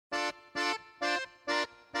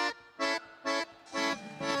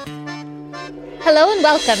Hello and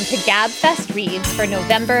welcome to Gabfest Reads for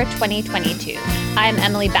November 2022. I'm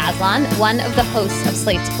Emily Bazelon, one of the hosts of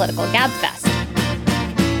Slate's Political Gabfest.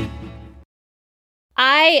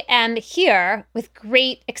 I am here with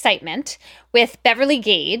great excitement with Beverly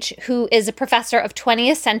Gage, who is a professor of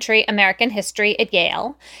 20th century American history at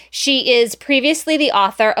Yale. She is previously the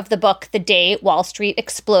author of the book The Day Wall Street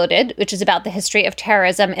Exploded, which is about the history of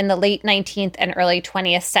terrorism in the late 19th and early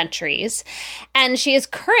 20th centuries. And she is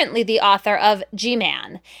currently the author of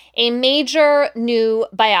G-Man, a major new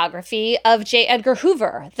biography of J. Edgar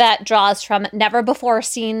Hoover that draws from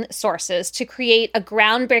never-before-seen sources to create a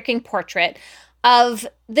groundbreaking portrait of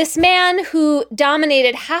this man who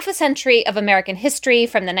dominated half a century of American history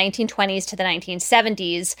from the 1920s to the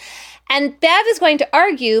 1970s. And Bev is going to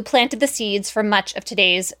argue planted the seeds for much of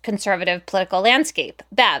today's conservative political landscape.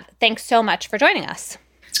 Bev, thanks so much for joining us.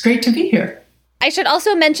 It's great to be here. I should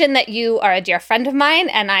also mention that you are a dear friend of mine,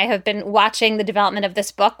 and I have been watching the development of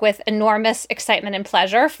this book with enormous excitement and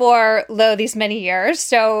pleasure for these many years.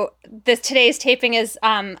 So today's taping is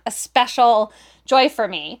a special joy for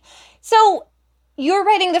me. So you're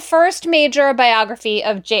writing the first major biography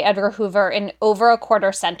of J. Edgar Hoover in over a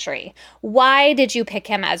quarter century. Why did you pick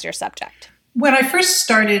him as your subject? When I first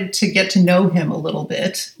started to get to know him a little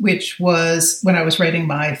bit, which was when I was writing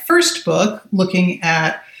my first book, looking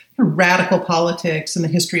at radical politics and the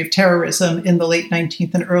history of terrorism in the late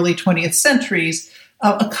 19th and early 20th centuries,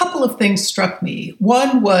 a couple of things struck me.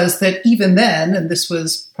 One was that even then, and this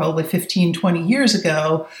was probably 15, 20 years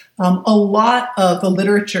ago, a lot of the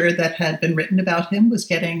literature that had been written about him was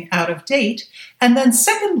getting out of date. And then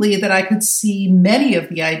secondly, that I could see many of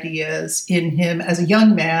the ideas in him as a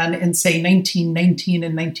young man in, say, 1919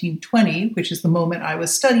 and 1920, which is the moment I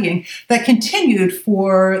was studying, that continued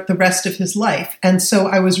for the rest of his life. And so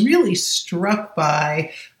I was really struck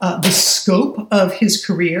by the scope of his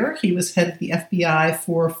career. He was head of the FBI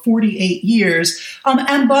for 48 years,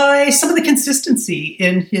 and by some of the consistency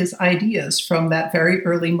in his ideas from that very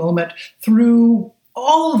early moment through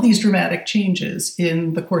all of these dramatic changes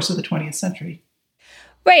in the course of the 20th century.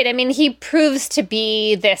 Right. I mean, he proves to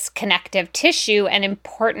be this connective tissue and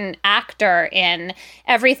important actor in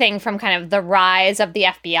everything from kind of the rise of the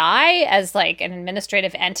FBI as like an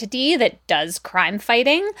administrative entity that does crime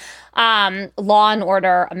fighting, Law and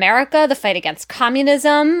Order America, the fight against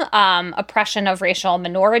communism, oppression of racial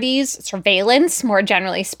minorities, surveillance, more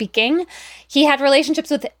generally speaking. He had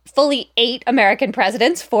relationships with fully 8 American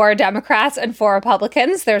presidents, 4 Democrats and 4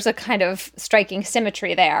 Republicans. There's a kind of striking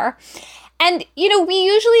symmetry there. And, we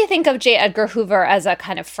usually think of J. Edgar Hoover as a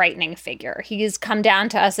kind of frightening figure. He's come down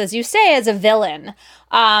to us, as you say, as a villain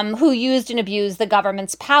who used and abused the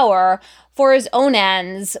government's power for his own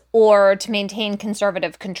ends or to maintain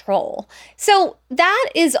conservative control. So that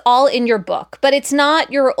is all in your book, but it's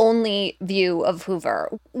not your only view of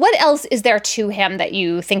Hoover. What else is there to him that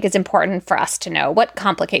you think is important for us to know? What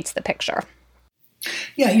complicates the picture?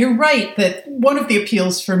 Yeah, you're right that one of the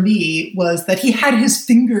appeals for me was that he had his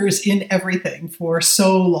fingers in everything for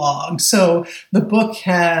so long. So the book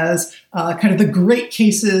has kind of the great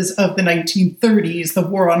cases of the 1930s, the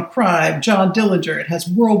war on crime, John Dillinger. It has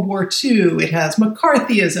World War II. It has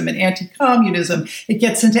McCarthyism and anti-communism. It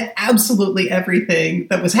gets into absolutely everything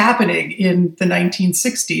that was happening in the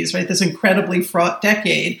 1960s, right? This incredibly fraught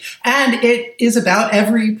decade. And it is about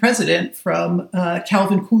every president from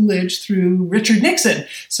Calvin Coolidge through Richard Nixon.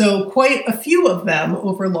 So quite a few of them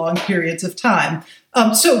over long periods of time.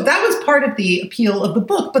 So that was part of the appeal of the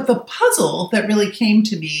book. But the puzzle that really came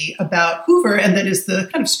to me about Hoover, and that is the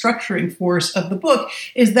kind of structuring force of the book,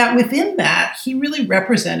 is that within that, he really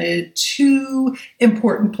represented 2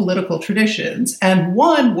 important political traditions. And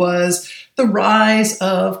one was the rise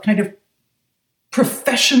of kind of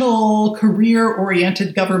professional,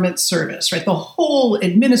 career-oriented government service, right? The whole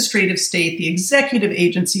administrative state, the executive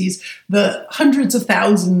agencies, the hundreds of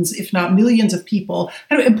thousands, if not millions of people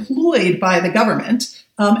kind of employed by the government.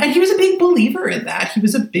 And he was a big believer in that. He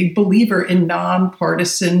was a big believer in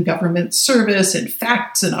nonpartisan government service and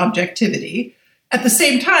facts and objectivity. At the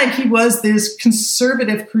same time, he was this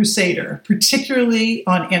conservative crusader, particularly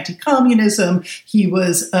on anti-communism. He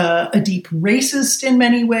was a deep racist in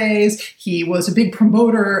many ways. He was a big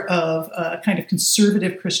promoter of kind of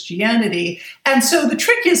conservative Christianity. And so the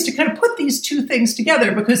trick is to kind of put these 2 things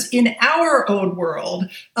together, because in our own world,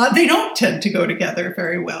 they don't tend to go together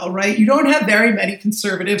very well, right? You don't have very many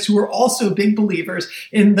conservatives who are also big believers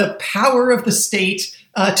in the power of the state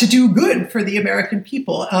to do good for the American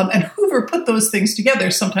people. And Hoover put those things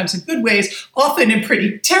together, sometimes in good ways, often in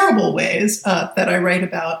pretty terrible ways that I write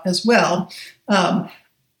about as well.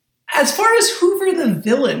 And As far as Hoover the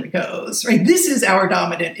villain goes, right, this is our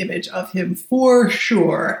dominant image of him for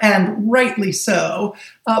sure, and rightly so.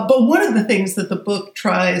 But one of the things that the book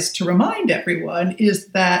tries to remind everyone is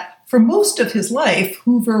that for most of his life,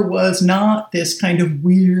 Hoover was not this kind of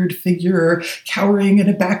weird figure cowering in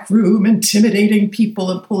a back room, intimidating people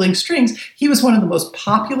and pulling strings. He was one of the most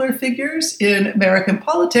popular figures in American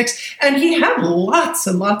politics, and he had lots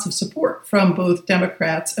and lots of support from both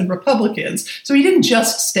Democrats and Republicans. So he didn't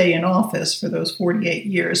just stay in office for those 48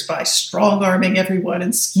 years by strong-arming everyone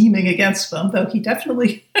and scheming against them, though he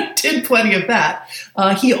definitely did plenty of that.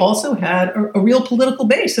 He also had a real political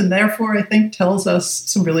base, and therefore, I think, tells us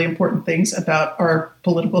some really important things about our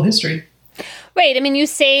political history. Right. I mean, you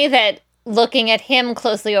say that looking at him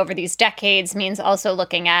closely over these decades means also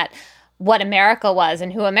looking at what America was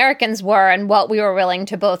and who Americans were and what we were willing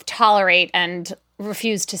to both tolerate and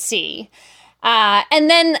refuse to see. And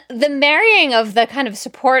then the marrying of the kind of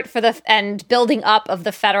support for and building up of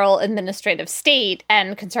the federal administrative state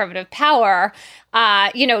and conservative power.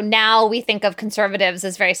 Now we think of conservatives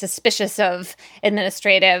as very suspicious of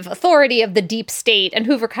administrative authority, of the deep state. And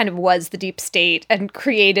Hoover kind of was the deep state and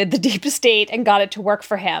created the deep state and got it to work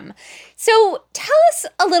for him. So tell us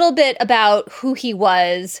a little bit about who he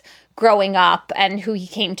was growing up and who he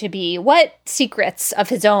came to be. What secrets of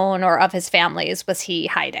his own or of his family's was he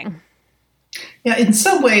hiding? Yeah, in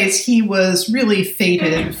some ways, he was really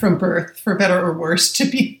fated from birth, for better or worse, to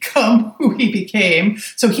become who he became.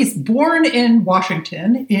 So he's born in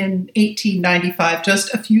Washington in 1895,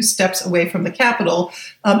 just a few steps away from the Capitol,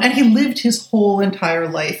 and he lived his whole entire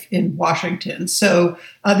life in Washington. So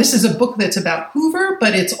this is a book that's about Hoover,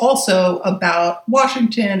 but it's also about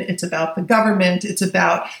Washington. It's about the government. It's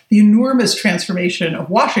about the enormous transformation of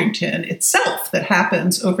Washington itself that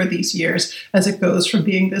happens over these years as it goes from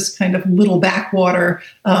being this kind of little backwater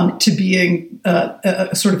to being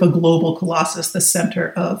a sort of a global colossus, the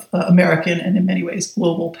center of American and in many ways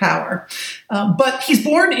global power. But he's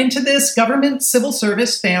born into this government civil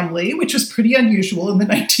service family, which was pretty unusual in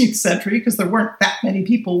the 19th century because there weren't that many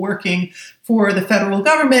people working for the federal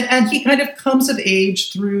government. And he kind of comes of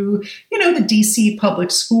age through, the DC public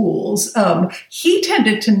schools. He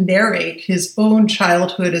tended to narrate his own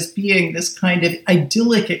childhood as being this kind of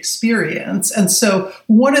idyllic experience. And so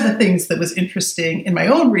one of the things that was interesting in my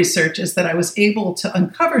own research is that I was able to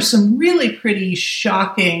uncover some really pretty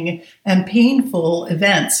shocking and painful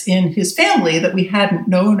events in his family that we hadn't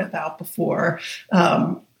known about before.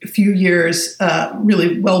 A few years,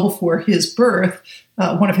 really well before his birth,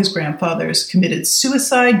 one of his grandfathers committed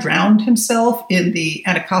suicide, drowned himself in the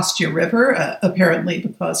Anacostia River, apparently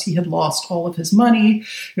because he had lost all of his money.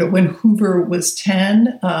 When Hoover was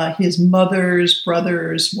 10, his mother's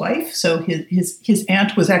brother's wife, so his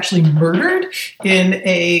aunt, was actually murdered in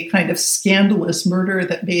a kind of scandalous murder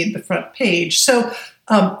that made the front page. So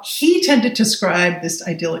he tended to describe this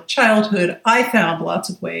idyllic childhood. I found lots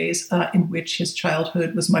of ways in which his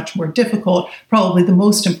childhood was much more difficult. Probably the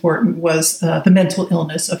most important was the mental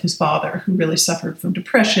illness of his father, who really suffered from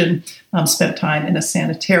depression, spent time in a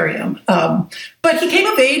sanitarium. But he came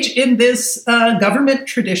of age in this government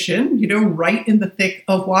tradition, right in the thick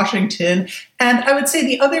of Washington. And I would say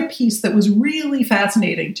the other piece that was really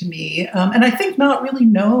fascinating to me, and I think not really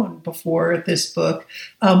known before this book,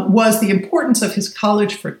 was the importance of his college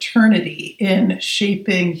fraternity in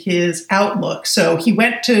shaping his outlook. So he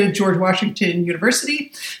went to George Washington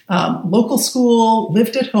University, local school,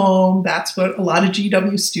 lived at home. That's what a lot of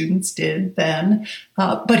GW students did then.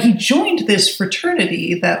 But he joined this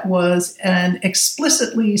fraternity that was an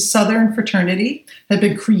explicitly Southern fraternity, had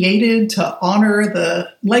been created to honor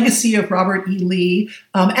the legacy of Robert E. Lee.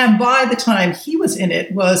 And by the time he was in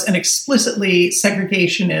it, was an explicitly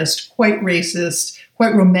segregationist, quite racist,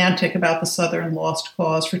 quite romantic about the Southern lost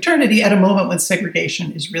cause fraternity at a moment when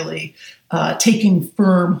segregation is really taking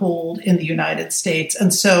firm hold in the United States.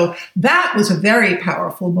 And so that was a very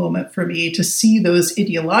powerful moment for me to see those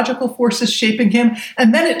ideological forces shaping him.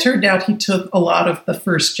 And then it turned out he took a lot of the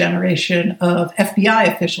first generation of FBI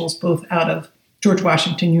officials, both out of George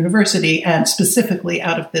Washington University and specifically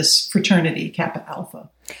out of this fraternity, Kappa Alpha.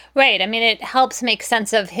 Right. I mean, it helps make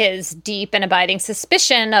sense of his deep and abiding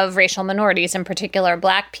suspicion of racial minorities, in particular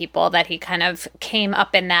Black people, that he kind of came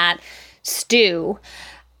up in that stew.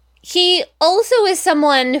 He also is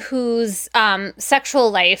someone whose sexual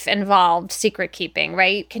life involved secret keeping,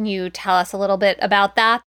 right? Can you tell us a little bit about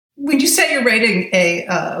that? When you say you're writing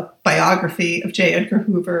a biography of J. Edgar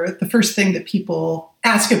Hoover, the first thing that people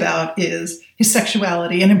ask about is his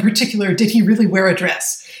sexuality, and in particular, did he really wear a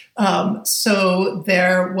dress? So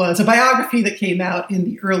there was a biography that came out in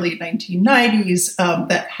the early 1990s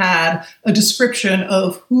that had a description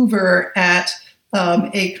of Hoover at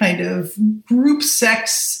a kind of group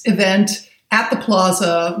sex event at the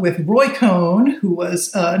Plaza with Roy Cohn, who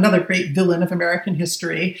was another great villain of American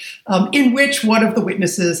history, in which one of the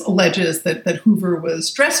witnesses alleges that Hoover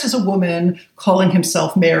was dressed as a woman, calling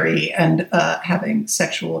himself Mary, and having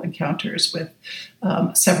sexual encounters with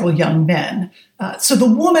several young men. So the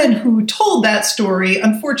woman who told that story,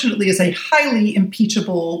 unfortunately, is a highly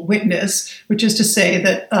impeachable witness, which is to say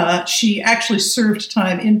that she actually served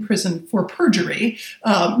time in prison for perjury,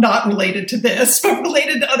 not related to this, but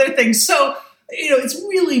related to other things. So, it's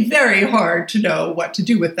really very hard to know what to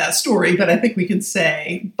do with that story, but I think we can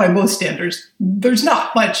say, by most standards, there's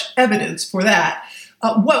not much evidence for that.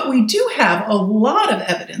 What we do have a lot of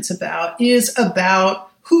evidence about is about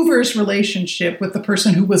Hoover's relationship with the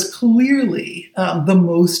person who was clearly the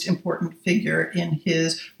most important figure in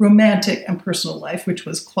his romantic and personal life, which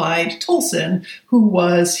was Clyde Tolson, who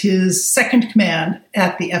was his second command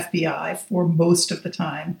at the FBI for most of the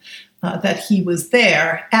time that he was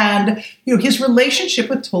there. And, his relationship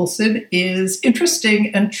with Tolson is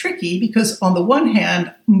interesting and tricky because on the one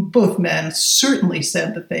hand, both men certainly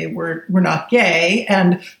said that they were not gay.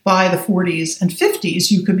 And by the 40s and 50s,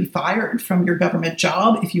 you could be fired from your government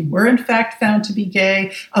job if you were in fact found to be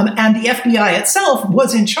gay. And the FBI itself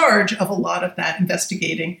was in charge of a lot of that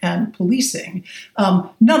investigating and policing.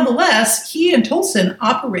 Nonetheless, he and Tolson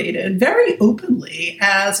operated very openly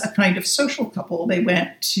as a kind of social couple. They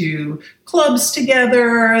went to clubs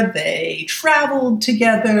together, they traveled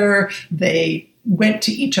together, they went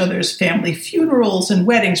to each other's family funerals and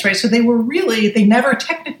weddings, right? So they never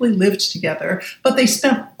technically lived together, but they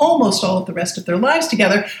spent almost all of the rest of their lives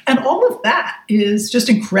together. And all of that is just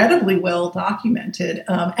incredibly well documented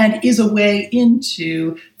and is a way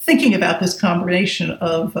into thinking about this combination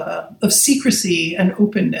of secrecy and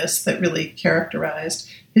openness that really characterized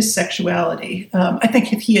his sexuality. I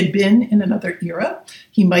think if he had been in another era,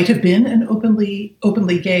 he might have been an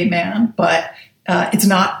openly gay man, but it's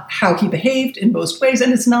not how he behaved in most ways,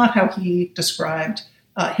 and it's not how he described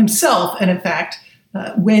himself. And in fact,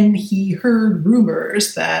 when he heard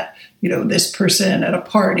rumors that, this person at a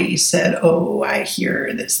party said, "Oh, I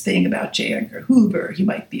hear this thing about J. Edgar Hoover. He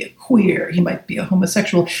might be a queer. He might be a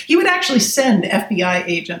homosexual." He would actually send FBI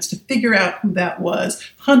agents to figure out who that was,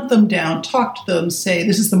 hunt them down, talk to them, say,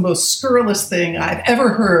 "This is the most scurrilous thing I've ever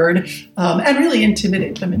heard," and really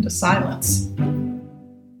intimidate them into silence.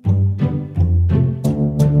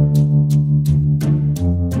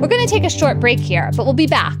 We're going to take a short break here, but we'll be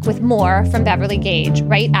back with more from Beverly Gage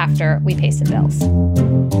right after we pay some bills.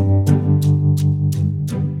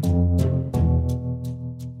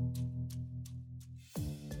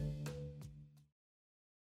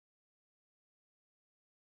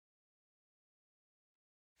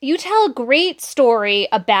 You tell a great story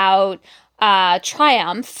about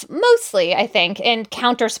triumph, mostly, I think, in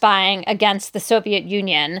counter-spying against the Soviet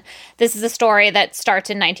Union. This is a story that starts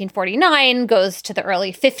in 1949, goes to the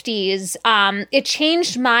early 50s. It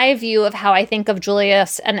changed my view of how I think of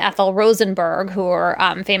Julius and Ethel Rosenberg, who were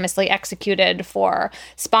famously executed for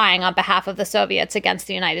spying on behalf of the Soviets against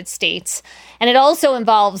the United States. And it also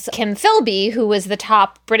involves Kim Philby, who was the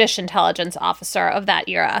top British intelligence officer of that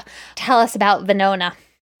era. Tell us about Venona.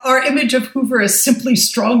 Our image of Hoover as simply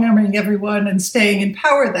strong-arming everyone and staying in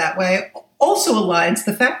power that way also aligns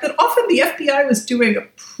the fact that often the FBI was doing a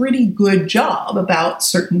pretty good job about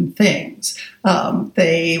certain things.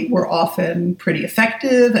 They were often pretty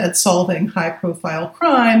effective at solving high-profile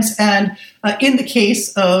crimes. And in the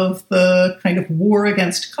case of the kind of war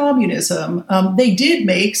against communism, they did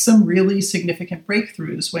make some really significant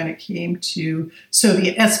breakthroughs when it came to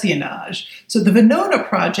Soviet espionage. So the Venona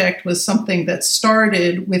project was something that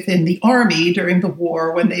started within the army during the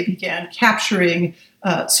war when they began capturing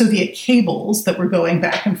Soviet cables that were going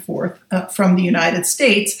back and forth from the United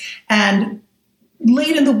States. And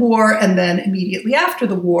late in the war and then immediately after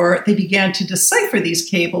the war, they began to decipher these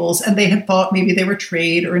cables, and they had thought maybe they were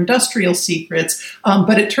trade or industrial secrets,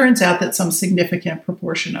 but it turns out that some significant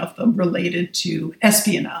proportion of them related to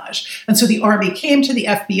espionage. And so the Army came to the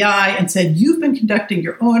FBI and said, "You've been conducting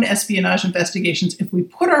your own espionage investigations. If we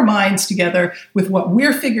put our minds together with what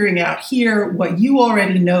we're figuring out here, what you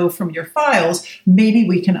already know from your files, maybe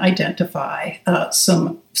we can identify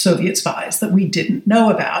some Soviet spies that we didn't know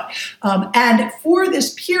about. And for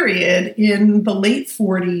this period, in the late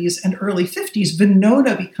 40s and early 50s,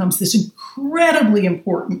 Venona becomes this incredibly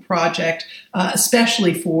important project,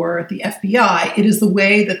 especially for the FBI. It is the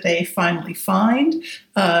way that they finally find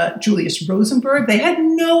Julius Rosenberg. They had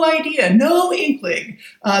no idea, no inkling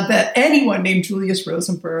that anyone named Julius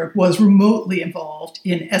Rosenberg was remotely involved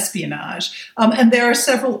in espionage. And there are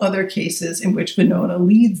several other cases in which Venona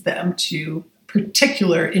leads them to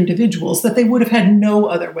particular individuals that they would have had no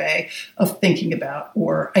other way of thinking about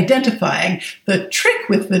or identifying. The trick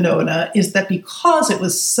with Venona is that because it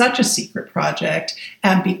was such a secret project,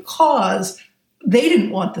 and because they didn't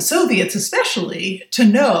want the Soviets especially to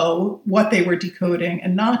know what they were decoding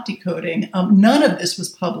and not decoding, none of this was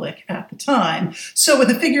public at the time. So with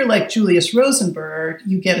a figure like Julius Rosenberg,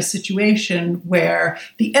 you get a situation where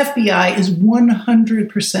the FBI is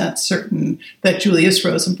 100% certain that Julius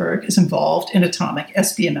Rosenberg is involved in atomic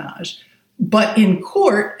espionage. But in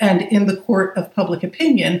court and in the court of public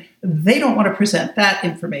opinion, they don't want to present that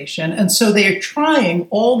information. And so they are trying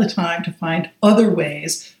all the time to find other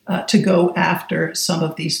ways to go after some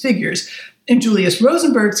of these figures. In Julius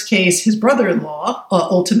Rosenberg's case, his brother-in-law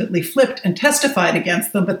ultimately flipped and testified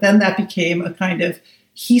against them, but then that became a kind of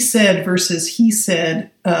he said versus he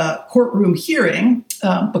said courtroom hearing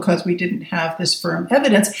because we didn't have this firm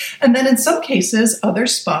evidence. And then in some cases, other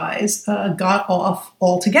spies got off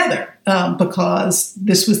altogether because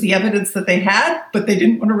this was the evidence that they had, but they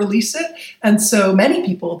didn't want to release it. And so many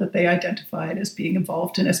people that they identified as being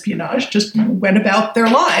involved in espionage just went about their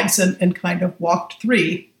lives and kind of walked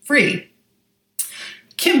free.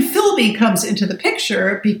 Kim Philby comes into the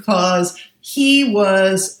picture because he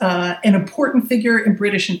was an important figure in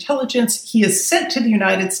British intelligence. He is sent to the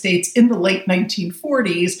United States in the late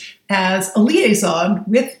 1940s as a liaison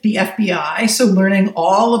with the FBI, so learning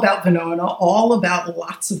all about Venona, all about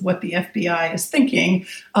lots of what the FBI is thinking.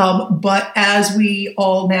 But as we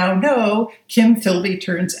all now know, Kim Philby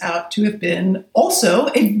turns out to have been also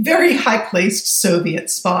a very high-placed Soviet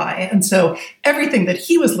spy. And so everything that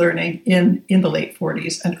he was learning in the late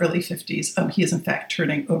 40s and early 50s, he is in fact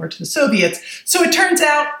turning over to the Soviets. So it turns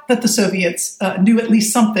out that the Soviets knew at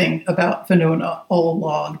least something about Venona all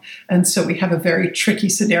along. And so we have a very tricky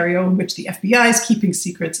scenario in which the FBI is keeping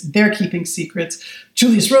secrets, they're keeping secrets,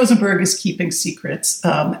 Julius Rosenberg is keeping secrets,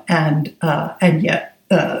 and yet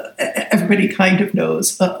everybody kind of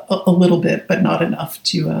knows a little bit, but not enough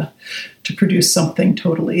to produce something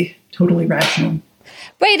totally rational.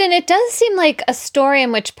 Right, and it does seem like a story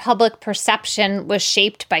in which public perception was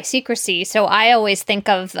shaped by secrecy. So I always think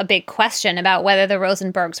of a big question about whether the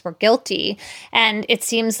Rosenbergs were guilty. And it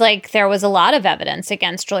seems like there was a lot of evidence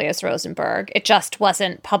against Julius Rosenberg. It just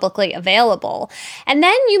wasn't publicly available. And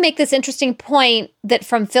then you make this interesting point that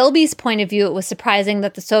from Philby's point of view, it was surprising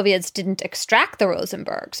that the Soviets didn't extract the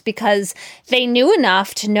Rosenbergs because they knew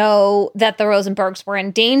enough to know that the Rosenbergs were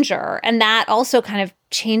in danger. And that also kind of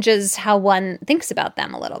changes how one thinks about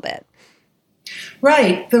them a little bit.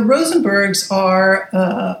 Right. The Rosenbergs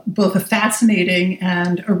are both a fascinating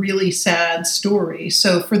and a really sad story.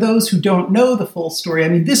 So for those who don't know the full story, I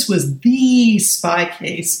mean, this was the spy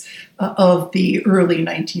case of the early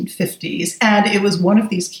 1950s. And it was one of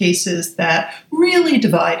these cases that really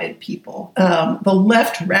divided people. The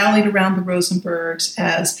left rallied around the Rosenbergs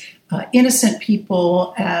as innocent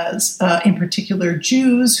people, as in particular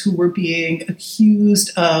Jews who were being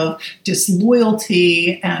accused of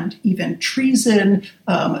disloyalty and even treason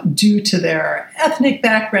due to their ethnic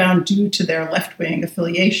background, due to their left-wing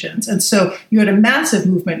affiliations. And so you had a massive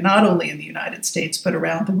movement, not only in the United States, but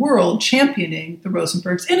around the world, championing the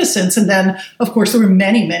Rosenbergs' innocence. And then, of course, there were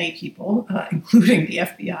many, many people, including the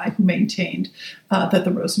FBI, who maintained that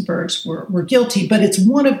the Rosenbergs were guilty. But it's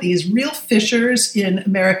one of these real fissures in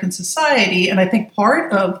American society. And I think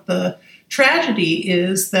part of the tragedy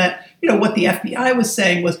is that, what the FBI was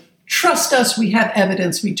saying was, trust us, we have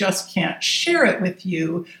evidence, we just can't share it with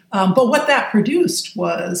you. But what that produced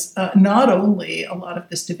was not only a lot of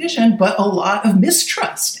this division, but a lot of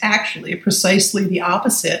mistrust, actually, precisely the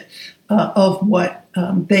opposite of what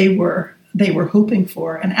they were hoping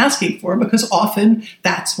for and asking for, because often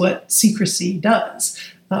that's what secrecy does.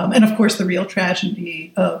 And of course, the real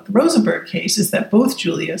tragedy of the Rosenberg case is that both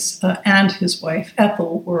Julius and his wife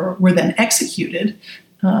Ethel were then executed,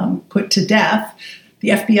 put to death. The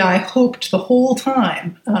FBI hoped the whole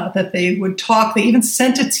time that they would talk. They even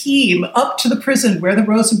sent a team up to the prison where the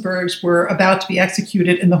Rosenbergs were about to be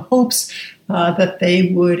executed in the hopes that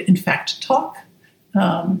they would, in fact, talk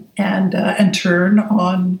and turn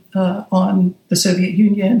on the Soviet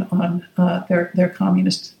Union, on their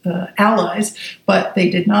communist allies. But they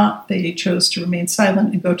did not. They chose to remain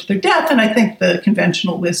silent and go to their death. And I think the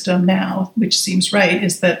conventional wisdom now, which seems right,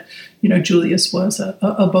 is that Julius was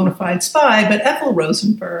a bona fide spy, but Ethel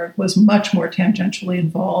Rosenberg was much more tangentially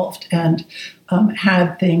involved and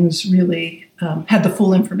had things really had the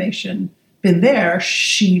full information been there,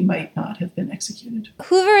 she might not have been executed.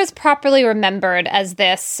 Hoover is properly remembered as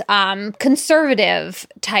this conservative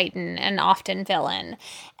titan and often villain.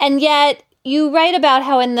 And yet you write about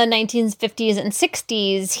how in the 1950s and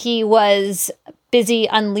 60s, he was busy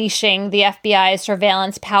unleashing the FBI's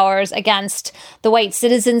surveillance powers against the white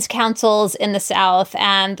citizens' councils in the South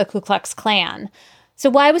and the Ku Klux Klan. So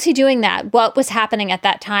why was he doing that? What was happening at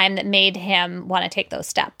that time that made him want to take those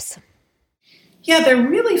steps? Yeah, they're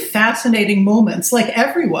really fascinating moments. Like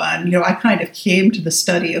everyone, I kind of came to the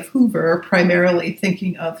study of Hoover primarily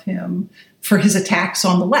thinking of him for his attacks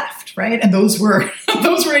on the left, right? And those were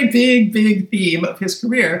a big, big theme of his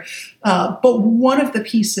career. But one of the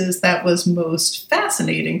pieces that was most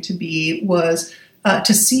fascinating to me was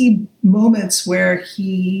to see moments where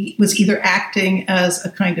he was either acting as a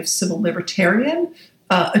kind of civil libertarian,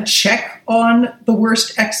 a check on the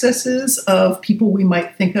worst excesses of people we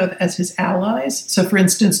might think of as his allies. So, for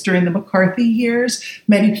instance, during the McCarthy years,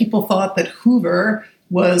 many people thought that Hoover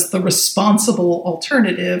was the responsible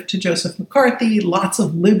alternative to Joseph McCarthy. Lots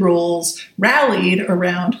of liberals rallied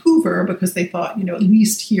around Hoover because they thought, at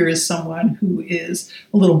least here is someone who is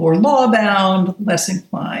a little more law-bound, less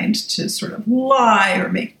inclined to sort of lie or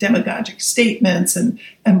make demagogic statements, and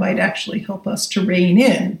might actually help us to rein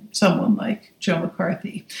in someone like Joe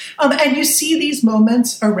McCarthy. And you see these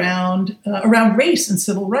moments around race and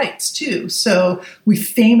civil rights, too. So we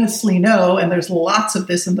famously know, and there's lots of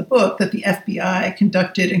this in the book, that the FBI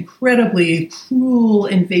conducted incredibly cruel,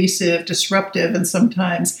 invasive, disruptive, and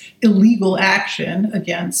sometimes illegal action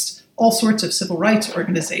against all sorts of civil rights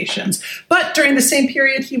organizations. But during the same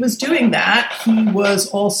period he was doing that, he was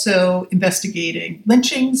also investigating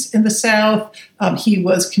lynchings in the South. He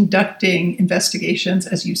was conducting investigations,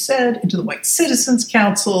 as you said, into the white citizens'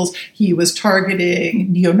 councils. He was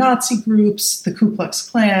targeting neo-Nazi groups, the Ku Klux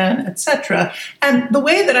Klan, etc. And the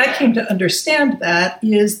way that I came to understand that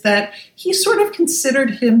is that he sort of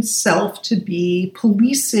considered himself to be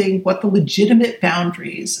policing what the legitimate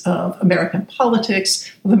boundaries of American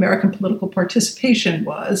politics, of American political participation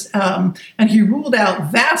was. And he ruled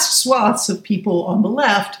out vast swaths of people on the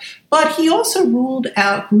left, but he also ruled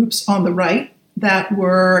out groups on the right that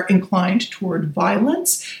were inclined toward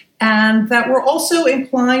violence and that were also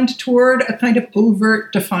inclined toward a kind of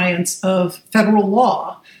overt defiance of federal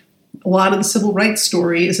law. A lot of the civil rights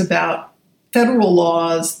story is about federal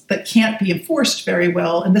laws that can't be enforced very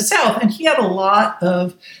well in the South. And he had a lot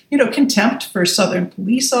of, contempt for Southern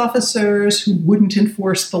police officers who wouldn't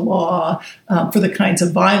enforce the law, for the kinds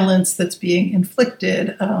of violence that's being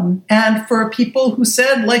inflicted, and for people who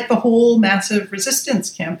said, like the whole massive resistance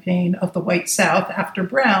campaign of the White South after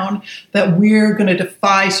Brown, that we're going to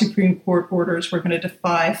defy Supreme Court orders, we're going to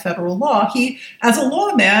defy federal law. He, as a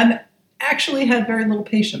lawman, actually had very little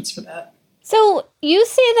patience for that. So you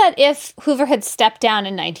say that if Hoover had stepped down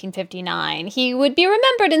in 1959, he would be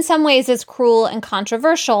remembered in some ways as cruel and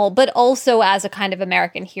controversial, but also as a kind of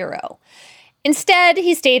American hero. Instead,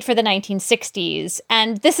 he stayed for the 1960s,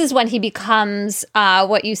 and this is when he becomes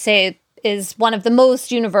what you say is one of the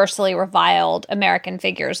most universally reviled American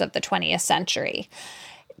figures of the 20th century.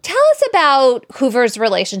 Tell us about Hoover's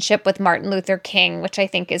relationship with Martin Luther King, which I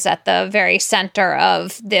think is at the very center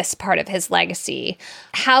of this part of his legacy.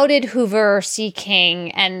 How did Hoover see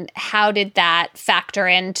King, and how did that factor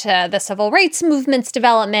into the civil rights movement's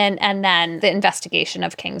development and then the investigation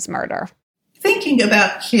of King's murder? Thinking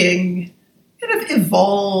about King kind of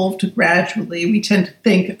evolved gradually. We tend to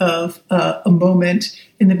think of a moment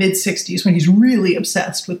in the mid-'60s when he's really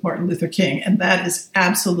obsessed with Martin Luther King, and that is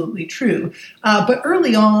absolutely true. But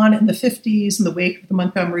early on in the 50s, in the wake of the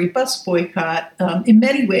Montgomery bus boycott, in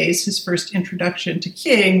many ways, his first introduction to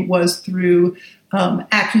King was through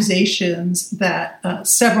accusations that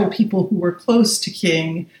several people who were close to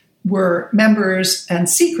King were members and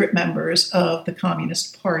secret members of the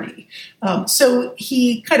Communist Party. So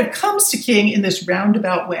he kind of comes to King in this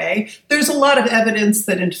roundabout way. There's a lot of evidence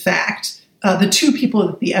that, in fact, the two people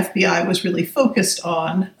that the FBI was really focused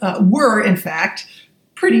on were, in fact,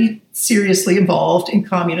 pretty seriously involved in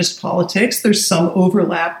communist politics. There's some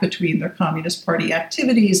overlap between their Communist Party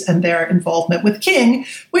activities and their involvement with King,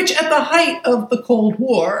 which at the height of the Cold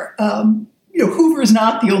War Hoover is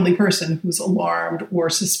not the only person who's alarmed or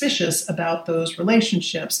suspicious about those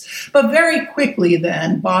relationships. But very quickly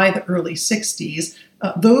then, by the early 60s,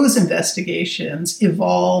 those investigations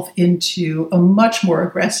evolve into a much more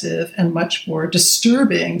aggressive and much more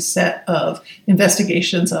disturbing set of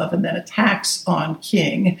investigations of and then attacks on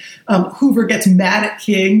King. Hoover gets mad at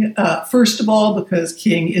King, first of all, because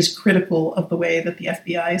King is critical of the way that the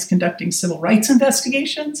FBI is conducting civil rights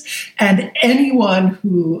investigations. And anyone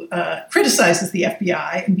who criticizes the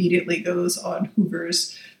FBI immediately goes on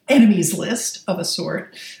Hoover's enemies list of a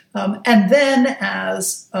sort. And then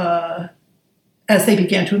as they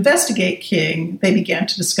began to investigate King, they began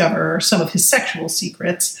to discover some of his sexual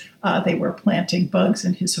secrets. They were planting bugs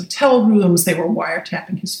in his hotel rooms. They were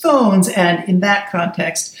wiretapping his phones. And in that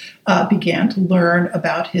context, began to learn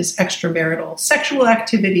about his extramarital sexual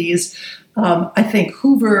activities. I think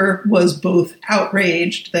Hoover was both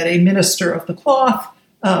outraged that a minister of the cloth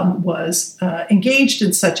was engaged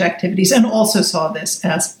in such activities and also saw this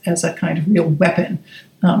as a kind of real weapon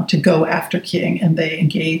to go after King, and they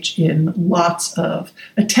engage in lots of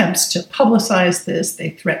attempts to publicize this.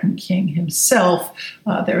 They threaten King himself.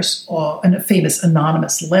 There's a famous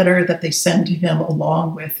anonymous letter that they send to him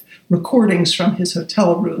along with recordings from his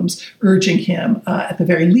hotel rooms, urging him, at the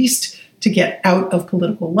very least, to get out of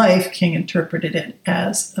political life. King interpreted it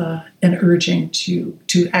as an urging to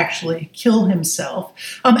actually kill himself.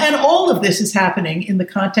 And all of this is happening in the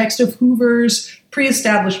context of Hoover's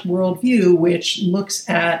pre-established worldview, which looks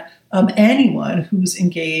at anyone who's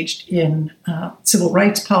engaged in civil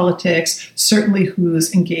rights politics, certainly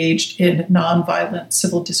who's engaged in nonviolent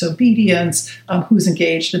civil disobedience, who's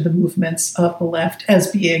engaged in the movements of the left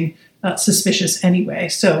as being suspicious anyway.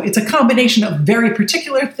 So it's a combination of very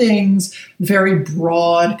particular things, very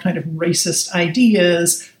broad kind of racist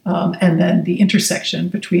ideas, and then the intersection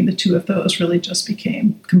between the two of those really just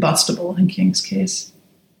became combustible in King's case.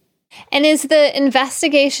 And is the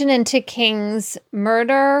investigation into King's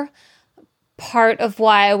murder part of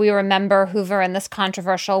why we remember Hoover in this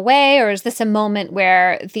controversial way, or is this a moment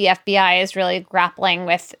where the FBI is really grappling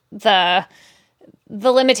with the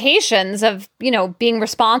limitations of, being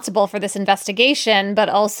responsible for this investigation, but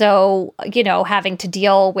also, having to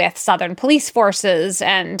deal with Southern police forces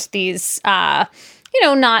and these,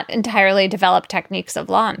 not entirely developed techniques of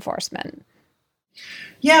law enforcement?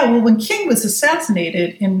 Yeah, well, when King was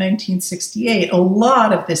assassinated in 1968, a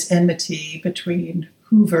lot of this enmity between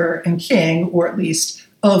Hoover and King, or at least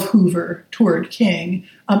of Hoover toward King,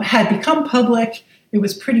 had become public. It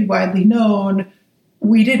was pretty widely known.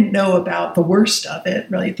 We didn't know about the worst of it,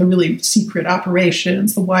 really, the really secret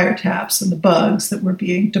operations, the wiretaps and the bugs that were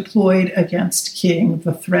being deployed against King,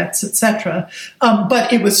 the threats, etc.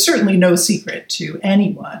 But it was certainly no secret to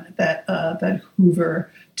anyone that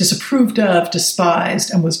Hoover disapproved of,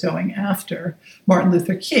 despised, and was going after Martin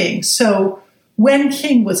Luther King. So when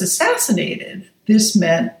King was assassinated, this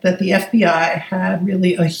meant that the FBI had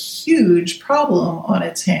really a huge problem on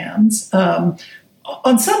its hands.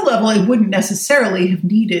 On some level, it wouldn't necessarily have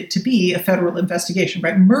needed to be a federal investigation,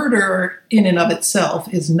 right? Murder in and of itself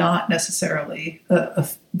is not necessarily a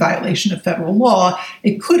violation of federal law.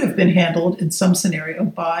 It could have been handled in some scenario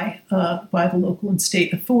by the local and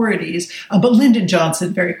state authorities. But Lyndon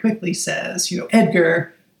Johnson very quickly says,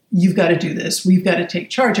 Edgar, you've got to do this. We've got to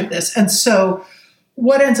take charge of this. And so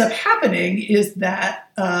what ends up happening is that,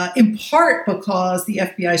 in part because the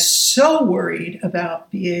FBI is so worried about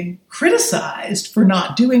being criticized for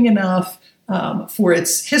not doing enough, for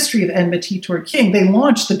its history of enmity toward King, they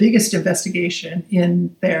launched the biggest investigation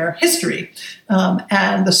in their history.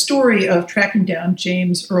 And the story of tracking down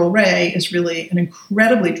James Earl Ray is really an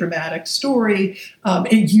incredibly dramatic story.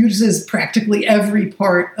 It uses practically every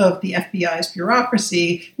part of the FBI's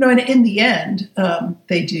bureaucracy. And in the end,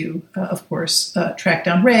 they do, of course, track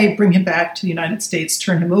down Ray, bring him back to the United States,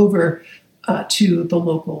 turn him over to the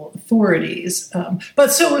local authorities.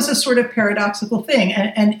 But so it was a sort of paradoxical thing.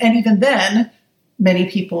 And even then, many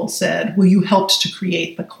people said, well, you helped to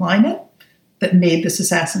create the climate that made this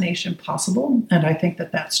assassination possible. And I think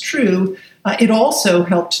that that's true. It also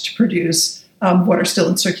helped to produce what are still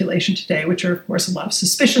in circulation today, which are, of course, a lot of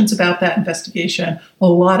suspicions about that investigation, a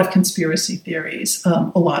lot of conspiracy theories,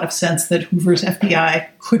 a lot of sense that Hoover's FBI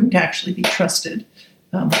couldn't actually be trusted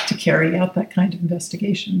to carry out that kind of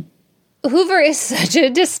investigation. Hoover is such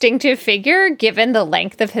a distinctive figure, given the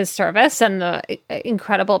length of his service and the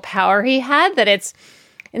incredible power he had, that it's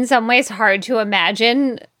in some ways hard to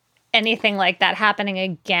imagine anything like that happening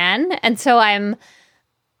again. And so I'm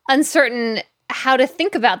uncertain how to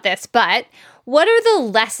think about this. But What are the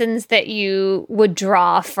lessons that you would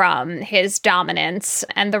draw from his dominance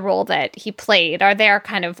and the role that he played? Are there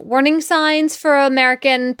kind of warning signs for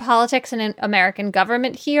American politics and American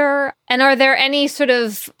government here? And are there any sort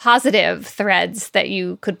of positive threads that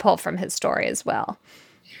you could pull from his story as well?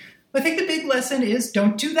 I think the big lesson is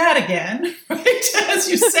don't do that again, right? As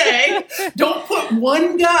you say, don't put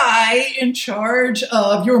one guy in charge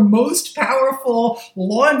of your most powerful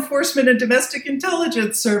law enforcement and domestic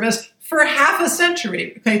intelligence service for half a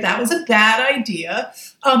century. Okay, that was a bad idea.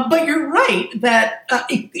 But you're right that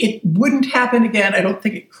it wouldn't happen again. I don't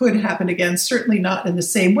think it could happen again, certainly not in the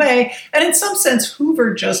same way. And in some sense,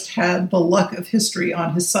 Hoover just had the luck of history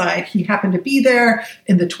on his side. He happened to be there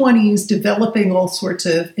in the 20s, developing all sorts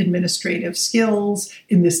of administrative skills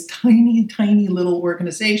in this tiny, tiny little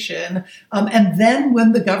organization. And then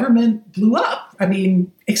when the government blew up,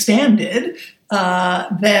 expanded,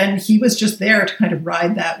 then he was just there to kind of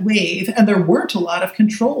ride that wave. And there weren't a lot of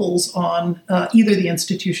controls on either the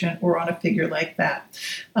institution or on a figure like that.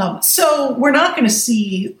 So we're not going to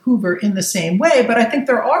see Hoover in the same way, but I think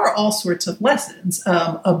there are all sorts of lessons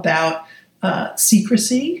about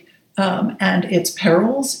secrecy and its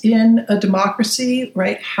perils in a democracy,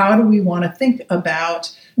 right? How do we want to think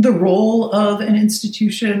about the role of an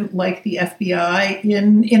institution like the FBI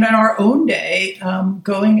in our own day,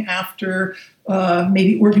 going after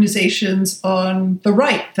maybe organizations on the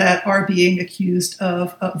right that are being accused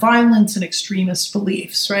of violence and extremist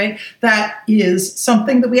beliefs, right? That is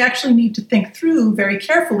something that we actually need to think through very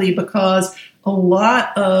carefully, because a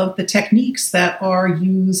lot of the techniques that are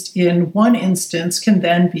used in one instance can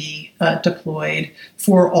then be deployed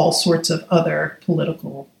for all sorts of other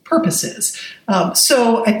political purposes.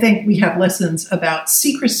 So I think we have lessons about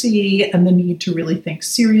secrecy and the need to really think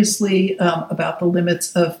seriously about the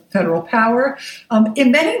limits of federal power.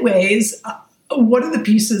 In many ways, one of the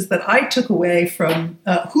pieces that I took away from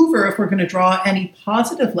Hoover, if we're going to draw any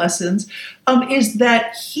positive lessons, is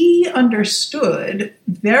that he understood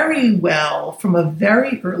very well from a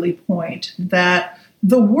very early point that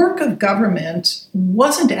the work of government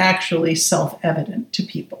wasn't actually self-evident to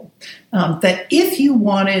people. That if you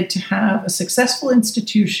wanted to have a successful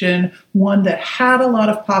institution, one that had a lot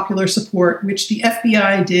of popular support, which the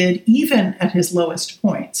FBI did even at his lowest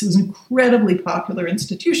points, it was an incredibly popular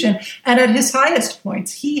institution, and at his highest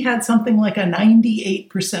points, he had something like a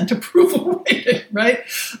 98% approval rating, right?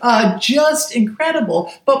 Just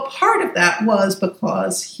incredible. But part of that was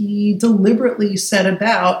because he deliberately set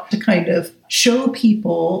about to kind of show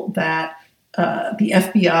people that the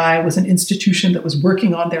FBI was an institution that was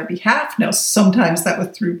working on their behalf. Now, sometimes that was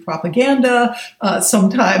through propaganda.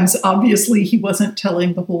 Sometimes, obviously, he wasn't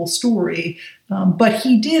telling the whole story. But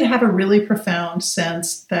he did have a really profound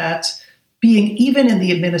sense that being even in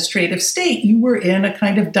the administrative state, you were in a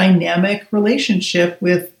kind of dynamic relationship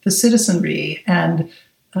with the citizenry. And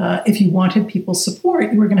if you wanted people's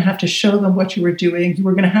support, you were going to have to show them what you were doing. You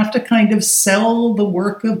were going to have to kind of sell the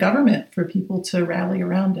work of government for people to rally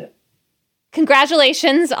around it.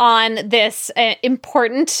 Congratulations on this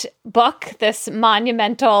important book, this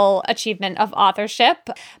monumental achievement of authorship.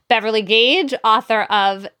 Beverly Gage, author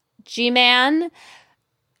of G-Man,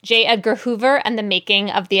 J. Edgar Hoover, and the Making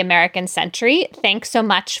of the American Century. Thanks so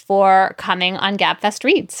much for coming on Gabfest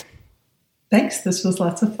Reads. Thanks. This was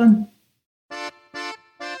lots of fun.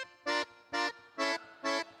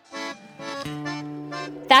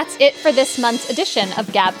 That's it for this month's edition of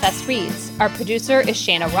Gabfest Reads. Our producer is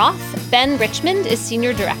Shana Roth. Ben Richmond is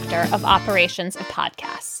Senior Director of Operations of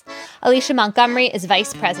Podcasts. Alicia Montgomery is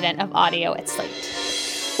Vice President of Audio at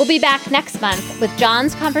Slate. We'll be back next month with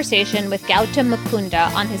John's conversation with Gautam Mukunda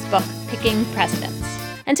on his book, Picking Presidents.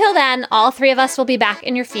 Until then, all three of us will be back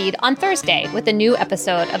in your feed on Thursday with a new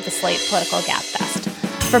episode of the Slate Political Gabfest.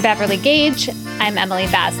 For Beverly Gage, I'm Emily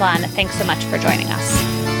Bazelon. Thanks so much for joining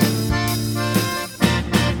us.